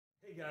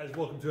Guys,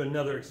 welcome to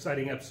another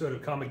exciting episode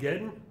of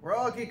Comicgeddon, where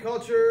all geek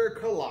culture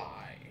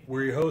collide.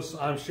 We're your hosts.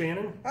 I'm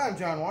Shannon. I'm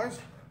John Wise.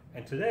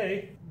 And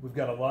today, we've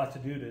got a lot to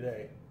do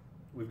today.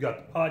 We've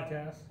got the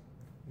podcast,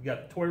 we've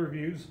got the toy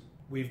reviews,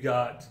 we've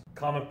got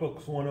Comic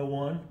Books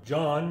 101.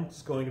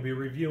 John's going to be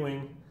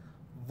reviewing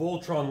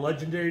Voltron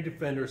Legendary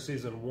Defender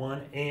Season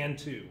 1 and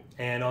 2.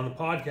 And on the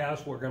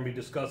podcast, we're going to be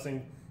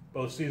discussing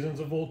both seasons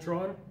of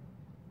Voltron.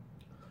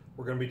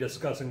 We're going to be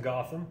discussing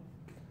Gotham,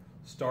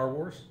 Star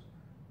Wars,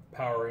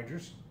 Power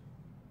Rangers.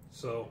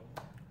 So,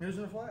 news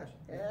in a flash.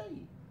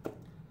 Hey.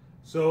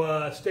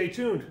 So stay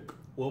tuned.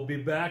 We'll be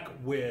back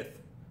with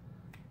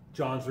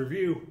John's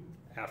review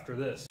after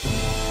this.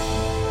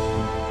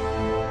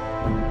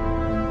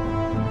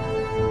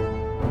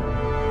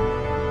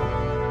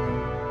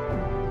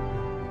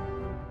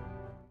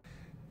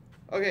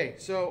 Okay,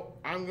 so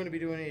I'm going to be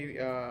doing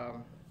a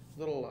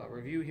little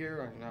review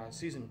here on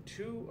Season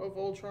 2 of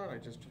Voltron. I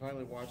just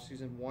finally watched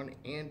Season 1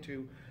 and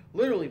 2,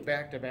 literally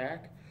back to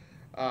back.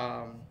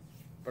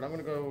 But I'm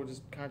going to go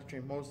just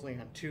concentrate mostly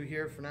on 2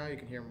 here for now. You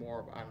can hear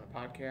more on the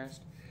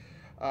podcast.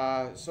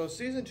 So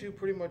Season 2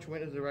 pretty much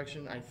went in the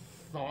direction I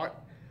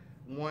thought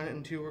 1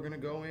 and 2 were going to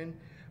go in.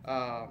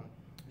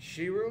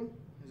 Shiru,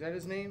 is that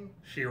his name?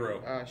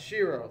 Shiro.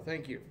 Shiro,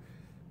 thank you.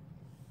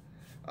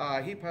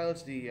 He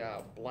pilots the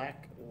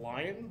Black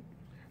Lion.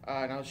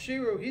 Now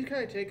Shiro, he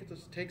kind of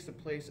takes the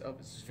place of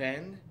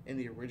Sven in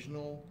the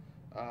original,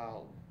 I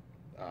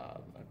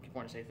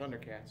want to say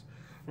Thundercats,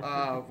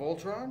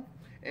 Voltron.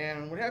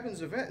 And what happens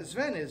to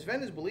Sven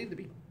is believed to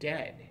be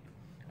dead.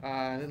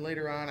 And then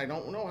later on, I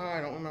don't know how, I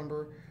don't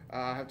remember,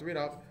 I have to read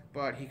up,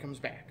 but he comes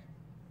back.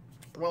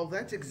 Well,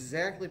 that's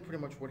exactly pretty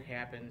much what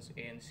happens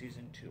in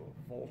Season 2 of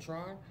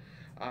Voltron,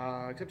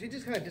 except he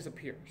just kind of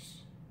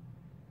disappears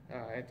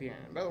at the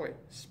end. And by the way,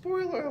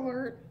 spoiler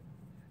alert,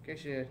 in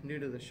case you're new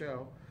to the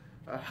show.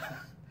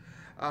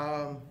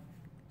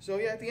 So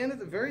yeah, at the end of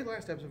the very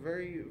last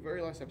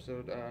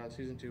episode,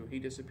 Season 2, he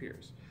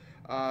disappears.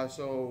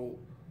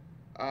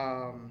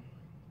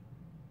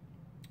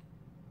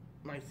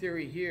 My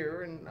theory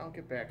here, and I'll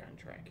get back on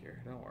track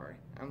here, don't worry,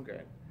 I'm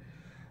good.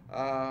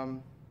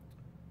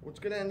 What's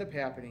going to end up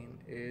happening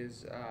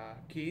is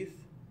Keith,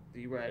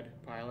 the red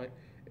pilot,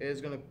 is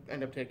going to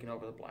end up taking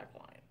over the Black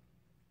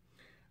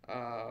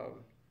Lion.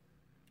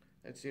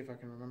 Let's see if I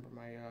can remember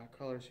my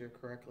colors here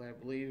correctly. I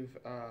believe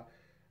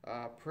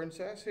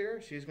Princess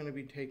here, she's going to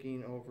be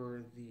taking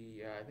over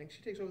the, I think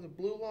she takes over the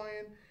Blue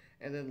Lion,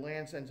 and then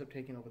Lance ends up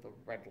taking over the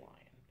Red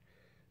Lion.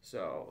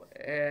 So,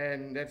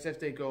 and that's if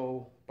they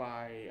go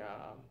by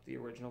the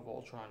original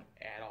Voltron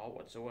at all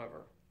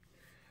whatsoever.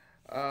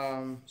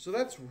 So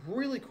that's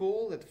really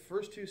cool that the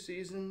first 2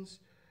 seasons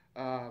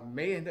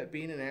may end up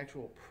being an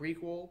actual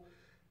prequel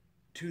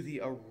to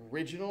the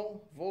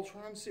original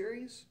Voltron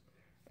series.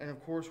 And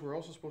of course, we're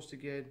also supposed to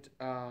get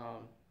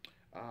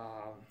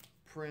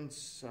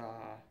Prince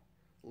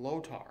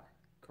Lotar,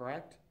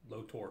 correct?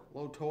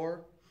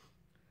 Lotor.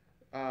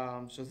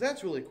 So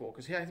that's really cool,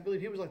 because I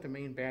believe he was like the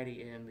main baddie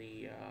in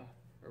the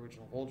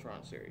original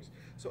Voltron series.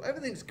 So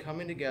everything's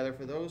coming together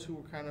for those who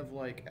were kind of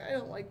like, I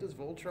don't like this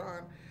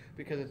Voltron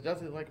because it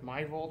doesn't like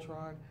my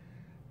Voltron.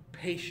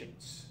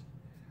 Patience.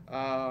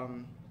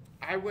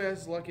 I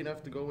was lucky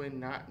enough to go in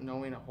not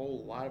knowing a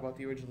whole lot about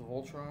the original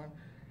Voltron.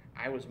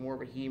 I was more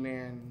of a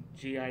He-Man,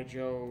 G.I.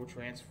 Joe,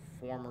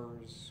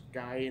 Transformers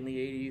guy in the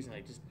 80s, and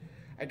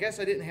I guess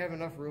I didn't have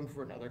enough room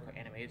for another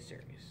animated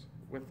series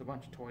with a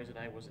bunch of toys that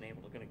I wasn't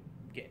able to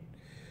get.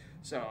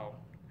 So,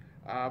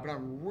 but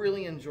I'm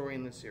really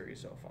enjoying this series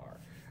so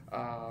far.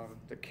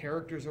 The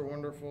characters are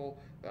wonderful.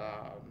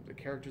 The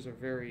characters are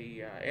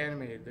very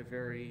animated. They're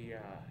very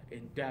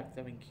in-depth.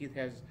 I mean, Keith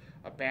has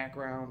a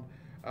background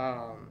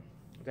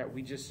that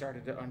we just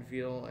started to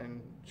unveil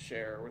and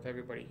share with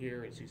everybody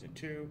here in Season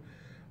 2.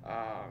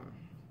 I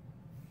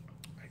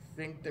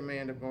think they may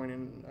end up going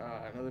in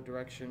another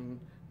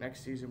direction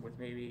next season with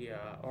maybe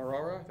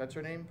Aurora. That's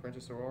her name?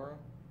 Princess Aurora?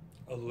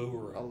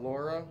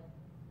 Allura.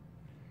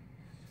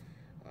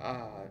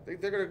 They're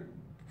going to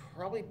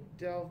probably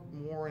delve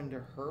more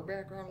into her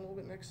background a little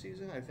bit next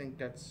season. I think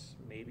that's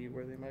maybe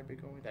where they might be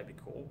going. That'd be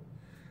cool.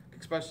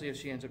 Especially if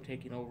she ends up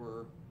taking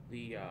over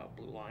the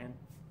Blue Lion.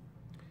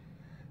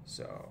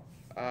 So,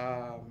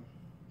 I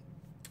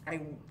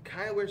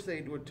kind of wish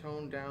they would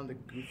tone down the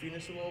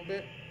goofiness a little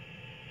bit.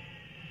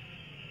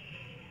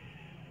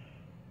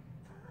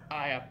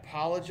 I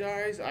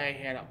apologize. I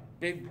had a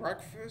big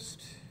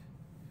breakfast.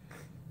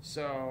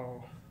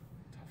 So,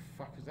 what the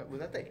fuck was that? Was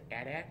that the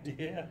Ad Act?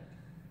 Yeah.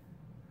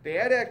 The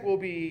Ad Act will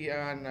be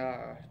on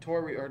the toy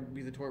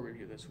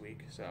review this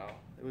week. So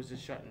it was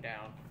just shutting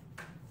down.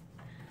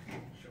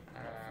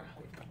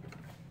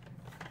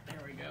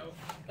 There we go.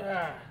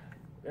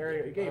 There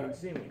you go. You can't even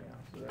see me now.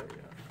 So there we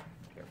go.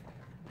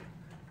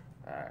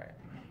 All right.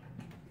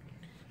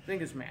 I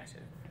think it's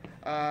massive.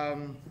 I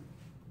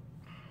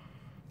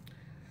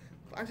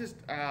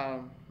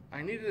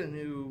needed a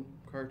new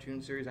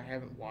cartoon series. I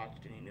haven't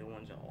watched any new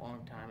ones in a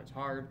long time. It's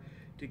hard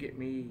to get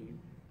me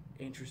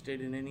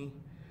interested in any,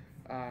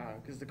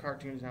 because the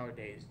cartoons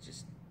nowadays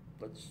just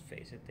let's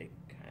face it, they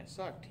kind of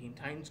suck. Teen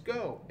Titans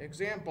Go,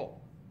 example.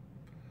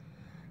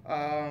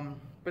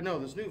 But no,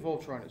 this new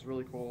Voltron is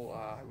really cool.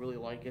 I really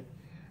like it.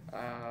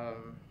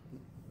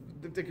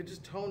 They could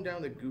just tone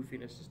down the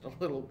goofiness just a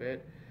little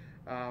bit.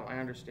 I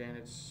understand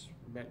it's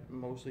meant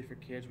mostly for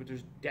kids, but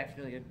there's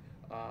definitely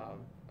a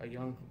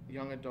young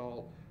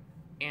adult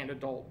and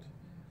adult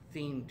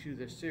theme to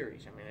this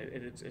series. I mean,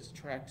 it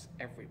attracts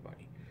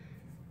everybody.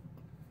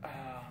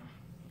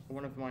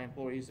 One of my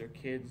employees, their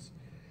kids,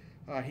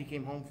 he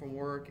came home from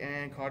work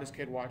and caught his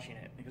kid watching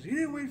it. He goes, "You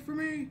didn't wait for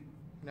me."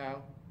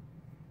 No.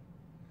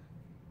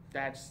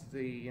 That's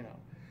the,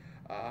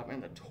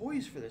 and the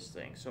toys for this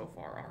thing so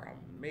far are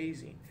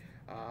amazing.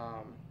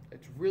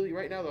 It's really,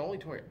 right now, the only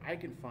toy I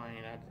can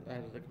find out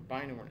of the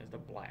combined one is the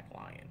Black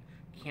Lion.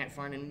 Can't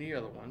find any of the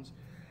other ones.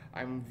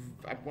 I'm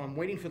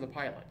waiting for the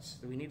pilots.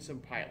 We need some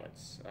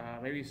pilots.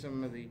 Maybe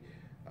some of the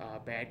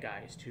bad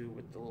guys, too,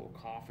 with the little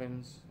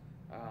coffins.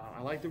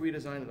 I like the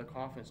redesign of the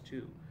coffins,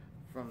 too,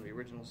 from the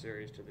original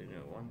series to the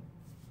new one.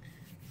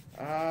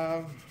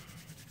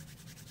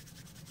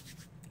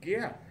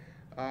 Yeah.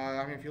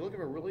 I mean, if you look at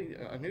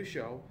a new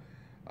show,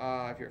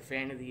 if you're a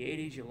fan of the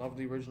 80s, you love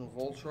the original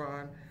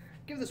Voltron,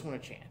 give this one a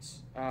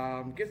chance.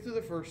 Get through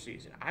the first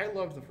season. I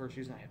loved the first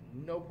season. I have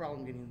no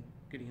problem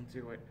getting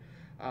through it.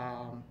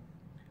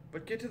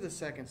 But get to the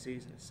second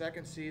season. The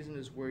second season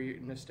is where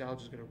your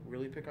nostalgia is going to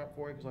really pick up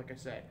for you, because like I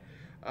said,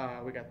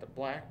 we got the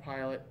black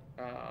pilot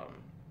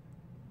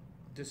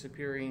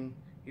disappearing.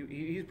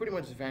 He's pretty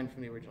much Ven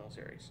from the original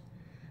series.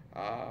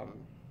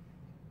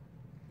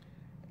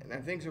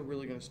 And things are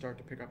really going to start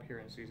to pick up here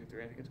in season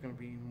 3. I think it's going to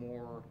be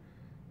more,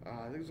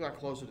 I think it's a lot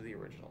closer to the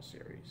original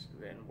series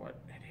than what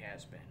it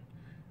has been.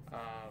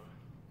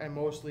 And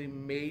mostly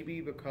maybe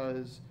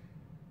because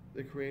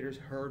the creators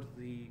heard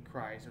the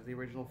cries of the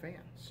original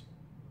fans.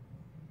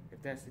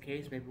 If that's the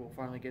case, maybe we'll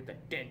finally get the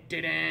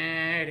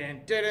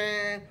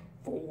dun-dun-dun-dun-dun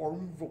for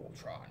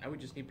Voltron. Now we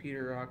just need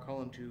Peter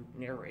Cullen to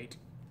narrate.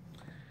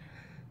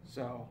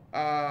 So,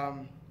 I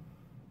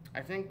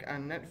think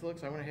on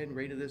Netflix, I went ahead and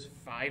rated this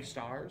 5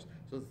 stars.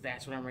 So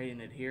that's what I'm rating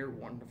it here,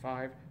 1 to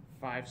 5,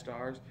 5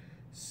 stars.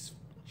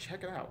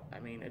 Check it out. I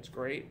mean, it's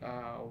great.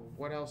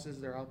 What else is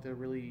there out there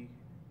really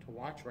to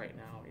watch right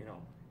now,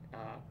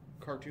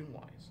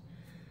 cartoon-wise?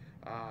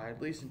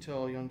 At least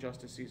until Young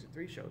Justice Season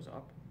 3 shows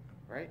up,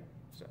 right?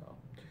 So,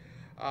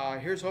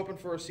 here's hoping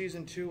for a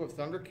Season 2 of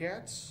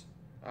Thundercats.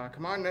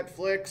 Come on,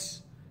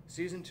 Netflix.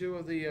 Season 2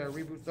 of the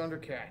reboot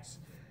Thundercats.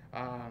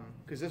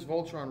 Because this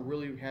Voltron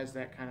really has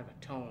that kind of a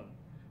tone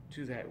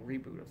to that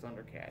reboot of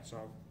Thundercats.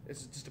 So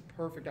it's just a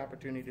perfect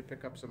opportunity to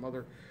pick up some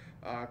other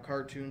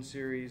cartoon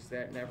series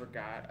that never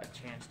got a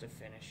chance to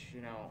finish,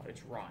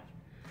 its run.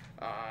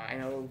 I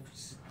know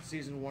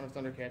Season 1 of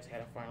Thundercats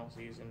had a final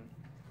season,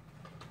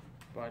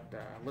 but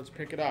let's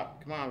pick it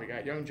up. Come on, we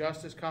got Young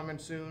Justice coming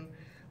soon.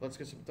 Let's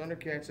get some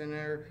Thundercats in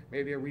there.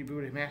 Maybe a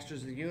reboot of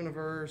Masters of the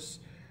Universe.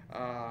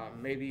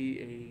 Maybe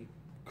a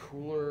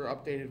cooler,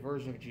 updated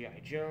version of G.I.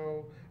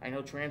 Joe. I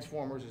know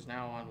Transformers is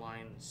now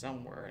online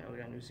somewhere. I know we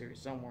got a new series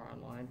somewhere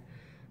online.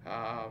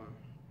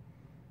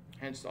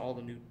 Hence all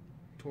the new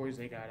toys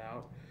they got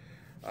out.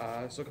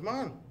 So come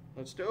on,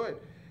 let's do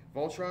it.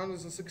 Voltron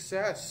is a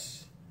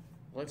success.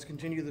 Let's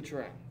continue the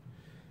trend.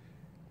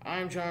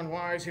 I'm John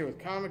Wise here with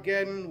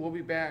Comicgeddon. We'll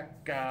be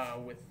back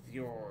with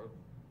your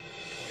toy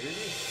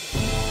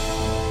review.